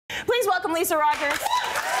Please welcome Lisa Rogers.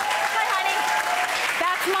 Hi, honey.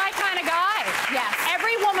 That's my kind of guy. Yes.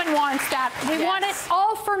 Every woman wants that. We want it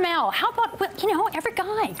all for Mel. How about, you know, every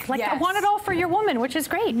guy? Like, I want it all for your woman, which is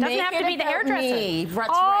great. Doesn't have to be the hairdresser. Me. That's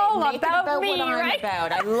all right. Make about it about me, what I'm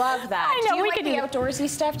about. I love that. I know, do you we like could the do outdoorsy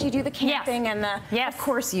stuff? Do you do the camping and the... Yes. Of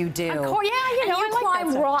course you do. Of course, yeah, you know, and you I like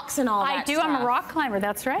climb that rocks and all that I do. stuff. I'm a rock climber.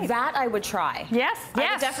 That's right. That I would try. Yes,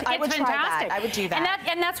 yes. I would it's try fantastic. that. I would do that.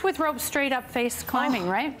 And that's with rope straight up face climbing,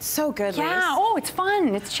 right? So good, Lisa. Yeah. Oh, it's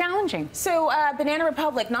fun. It's challenging. So Banana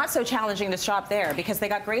Republic, not so challenging to shop there because they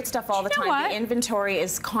got great stuff all the time. What? The inventory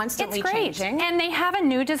is constantly changing. And they have a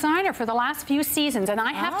new designer for the last few seasons. And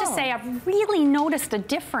I have to say, I've really noticed a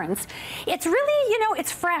difference. It's really, you know,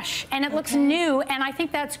 it's fresh and it looks new. And I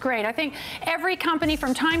think that's great. I think every company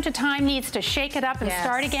from time to time needs to shake it up and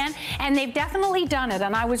start again. And they've definitely done it.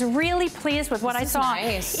 And I was really pleased with what I saw.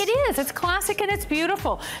 Nice. It is. It's classic and it's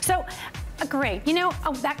beautiful. So, great. You know,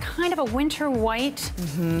 that kind of a winter white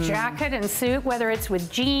jacket and suit, whether it's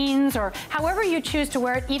with jeans or however you choose to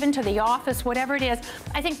wear it, even to the office, whatever it is,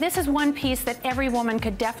 I think this is one piece that every woman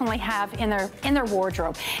could definitely have in their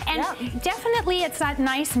wardrobe. And definitely it's that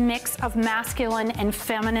nice mix of masculine and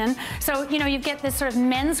feminine. So, you know, you get this sort of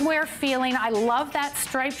menswear feeling. I love that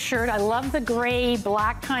striped shirt. I love the gray,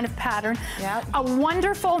 black kind of pattern. A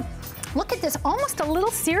wonderful... Look at this, almost a little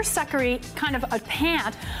seersuckery kind of a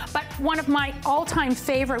pant, but one of my all-time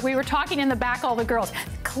favorite. We were talking in the back, all the girls.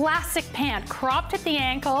 Classic pant, cropped at the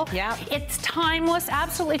ankle. It's timeless,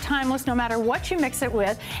 absolutely timeless, no matter what you mix it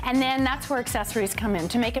with. And then that's where accessories come in,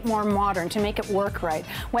 to make it more modern, to make it work right.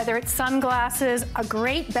 Whether it's sunglasses, a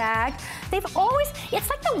great bag. They've always, it's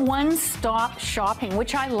like the one-stop shopping,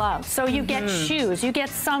 which I love. So you get shoes, you get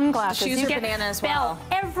sunglasses, shoes you are get Banana as well.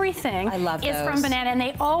 Everything is those. from Banana, and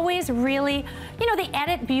they always really, you know, they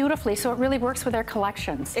edit beautifully, so it really works with their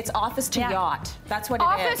collections. It's office to yacht. That's what it is.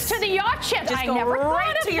 Office to the yacht ship. Just I go never right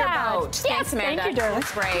thought of to your that. boat. Yes, Thanks, Amanda. thank you, darling.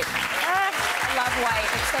 That's great. I love white.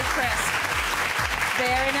 It's so crisp.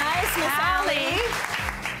 Very nice, Miss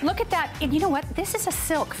Allie. Look at that. And you know what? This is a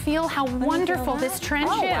silk. Feel how wonderful this trench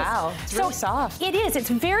is. Oh, wow. It's really soft. It is. It's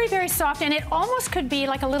very, very soft, and it almost could be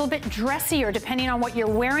like a little bit dressier depending on what you're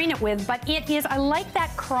wearing it with, but it is, I like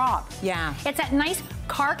that crop. Yeah. It's that nice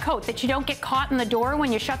car coat that you don't get caught in the door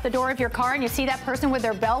when you shut the door of your car and you see that person with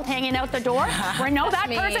their belt hanging out the door. We know that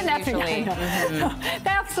person. That's usually.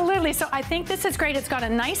 Absolutely. So I think this is great. It's got a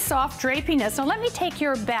nice soft drapiness. So let me take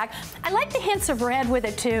your bag. I like the hints of red with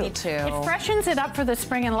it too. Me too. It freshens it up for the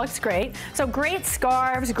spring and looks great. So great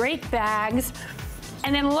scarves, great bags.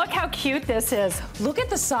 And then look how cute this is. Look at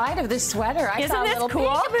the side of this sweater. I saw a little cool?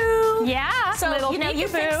 peekaboo. Yeah, so little you know, you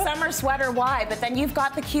think summer sweater, why? But then you've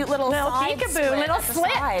got the cute little side peekaboo, little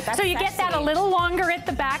slit. So you get that a little longer at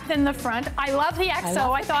the back than the front. I love the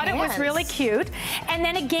XO. I thought it was really cute. And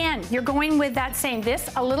then again, you're going with that same, this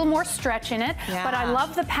a little more stretch in it. But I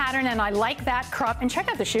love the pattern and I like that crop. And check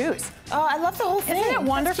out the shoes. Oh, I love the whole thing. Isn't it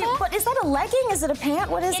wonderful? But is that a legging? Is it a pant?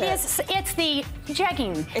 What is it? It's the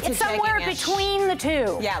jegging. It's somewhere jegging-ish. between the two.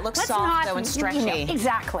 Yeah, it looks soft though and stretchy. You know,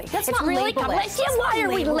 exactly. Let's it's not really label it. Why are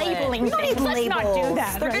we labeling things? Let's not do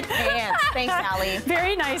that. They're good pants. Thanks, Allie.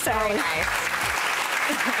 Very nice, Allie. Very nice.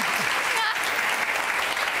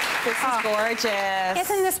 This is gorgeous.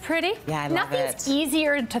 Isn't this pretty? Yeah, I love it. Nothing's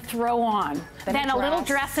easier to throw on than a little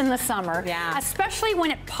dress in the summer. Yeah. Especially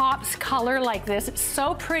when it pops color like this. It's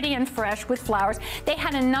so pretty and fresh with flowers. They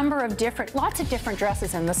had a number of lots of different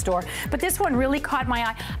dresses in the store, but this one really caught my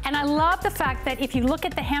eye. And I love the fact that if you look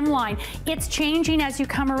at the hemline, it's changing as you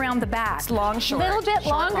come around the back. It's long, short. A little bit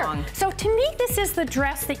short, longer. Long. So to me, this is the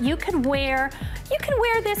dress that you can wear. You can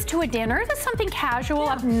wear this to a dinner. That's something casual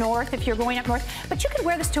up north if you're going up north, but you could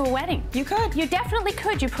wear this to a wedding. You could. You definitely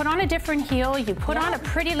could. You put on a different heel, you put on a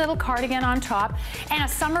pretty little cardigan on top, and a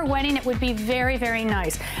summer wedding, it would be very, very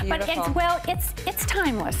nice. Beautiful. But it's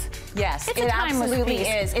timeless. Yes, it's it a timeless absolutely piece.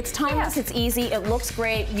 is. It's timeless, it's easy, it looks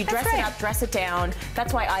great. You dress it up, dress it down.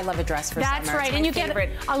 That's why I love a dress for summer. That's right, it's and you get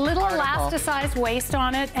a little elasticized waist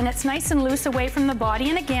on it, and it's nice and loose away from the body.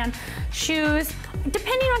 And again, shoes,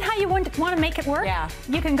 depending on how you want to make it work,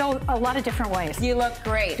 you can go a lot of different ways. You look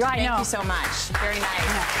great. I know. Thank you so much. Very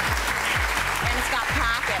nice. And it's got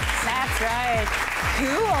pockets. That's right. Cool.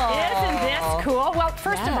 Isn't this cool? Well,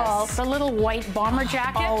 first of all, the little white bomber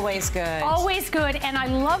jacket. Always good. Always good, and I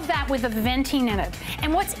love that with the venting in it.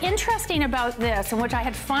 And what's interesting about this, and which I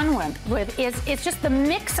had fun with is it's just the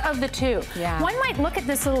mix of the two. Yeah. One might look at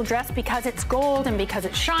this little dress because it's gold and because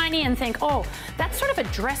it's shiny and think, oh, that's sort of a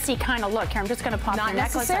dressy kind of look. Here, I'm just going to pop Not your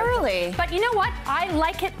necklace necessarily. out. But you know what? I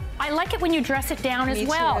like it I like it when you dress it down as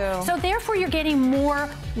well. Too. So therefore you're getting more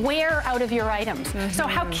wear out of your items. So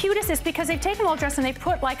how cute is this? Because they've taken an old dress and they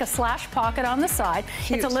put like a slash pocket on the side.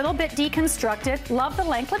 Cute. It's a little bit deconstructed. Love the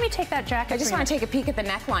length. Let me take that jacket. I just want to take a peek at the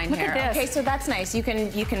neckline Look here. at this. Okay, so that's nice. You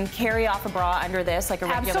can carry off a bra under this like a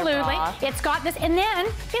regular bra. Absolutely. It's got this, and then,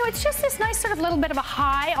 you know, it's just this nice sort of little bit of a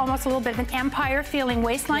high, almost a little bit of an empire feeling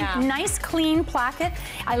waistline. Yeah. Nice, clean placket.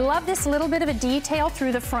 I love this little bit of a detail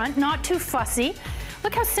through the front, not too fussy.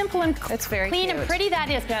 Look how simple and clean cute. and pretty that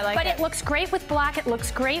is. Yeah, I like but it. it looks great with black. It looks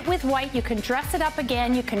great with white. You can dress it up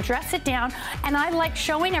again. You can dress it down. And I like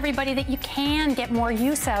showing everybody that you can get more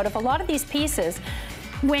use out of a lot of these pieces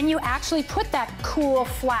when you actually put that cool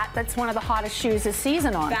flat that's one of the hottest shoes this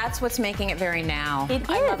season on. That's what's making it very now. It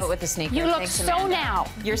I is. love it with the sneakers. You look Thanks, so Amanda. now.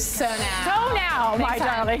 You're so now. So now, my Thanks,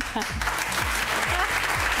 hon. darling.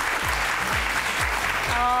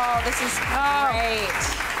 Oh, this is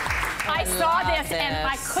great. I saw this and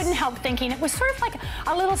I couldn't help thinking it was sort of like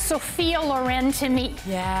a little Sophia Loren to me.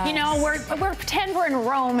 Yes. You know, we're pretend we're in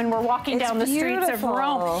Rome and we're walking down the streets of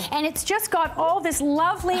Rome, and it's just got all this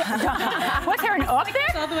lovely. Was there an up there?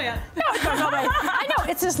 It's all the way up. No, it's not all the way up. I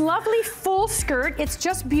know, it's this lovely full skirt. It's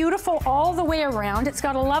just beautiful all the way around. It's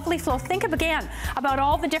got a lovely flow. Think again about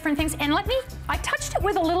all the different things. And I touched it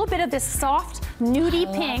with a little bit of this soft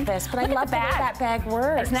nudie pink. This, but Look I at love the bag. that bag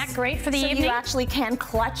works. Isn't that great for the so evening? you actually can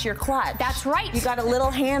clutch your clutch. That's right. You got a little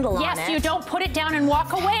handle on it. Yes, you don't put it down and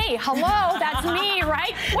walk away. Hello, that's me,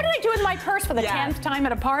 right? What did I do with my purse for the 10th time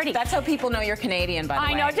at a party? That's how people know you're Canadian, by the way.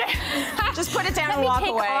 I know. Just put it down Let and walk me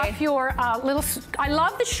take away. off your little. I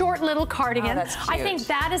love the short little cardigan. Oh, that's I cute. think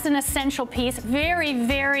that is an essential piece. Very,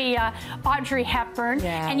 very Audrey Hepburn.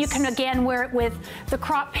 Yes. And you can again wear it with the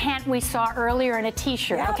crop pant we saw earlier and a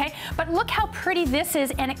t-shirt. Yep. Okay. But look how pretty this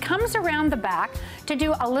is, and it comes around the back to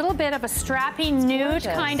do a little bit of a strappy nude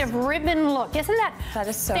gorgeous. kind of ribbon look. Isn't that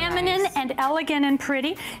is so feminine nice. and elegant and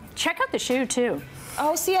pretty? Check out the shoe too.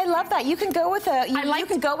 Oh, see, I love that. You can go with you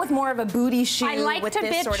can go with more of a booty shoe. I like with to this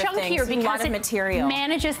bit sort of thing. chunkier It's a because lot of it material.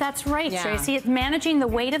 manages. That's right, Yeah. Tracy. It's managing the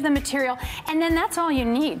weight of the material, and then that's all you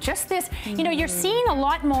need. Just this. You know, you're seeing a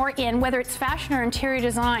lot more in whether it's fashion or interior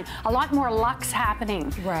design. A lot more luxe happening.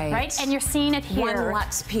 Right. Right. And you're seeing it here. One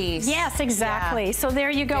luxe piece. Yes, exactly. Yeah. So there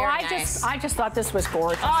you go. Very I just thought this was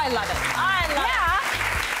gorgeous. Oh, I love it. I love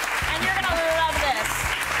it. And you're going to love this.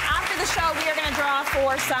 After the show, we are going to draw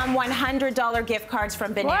for some $100 gift cards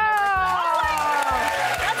from Banana Republic.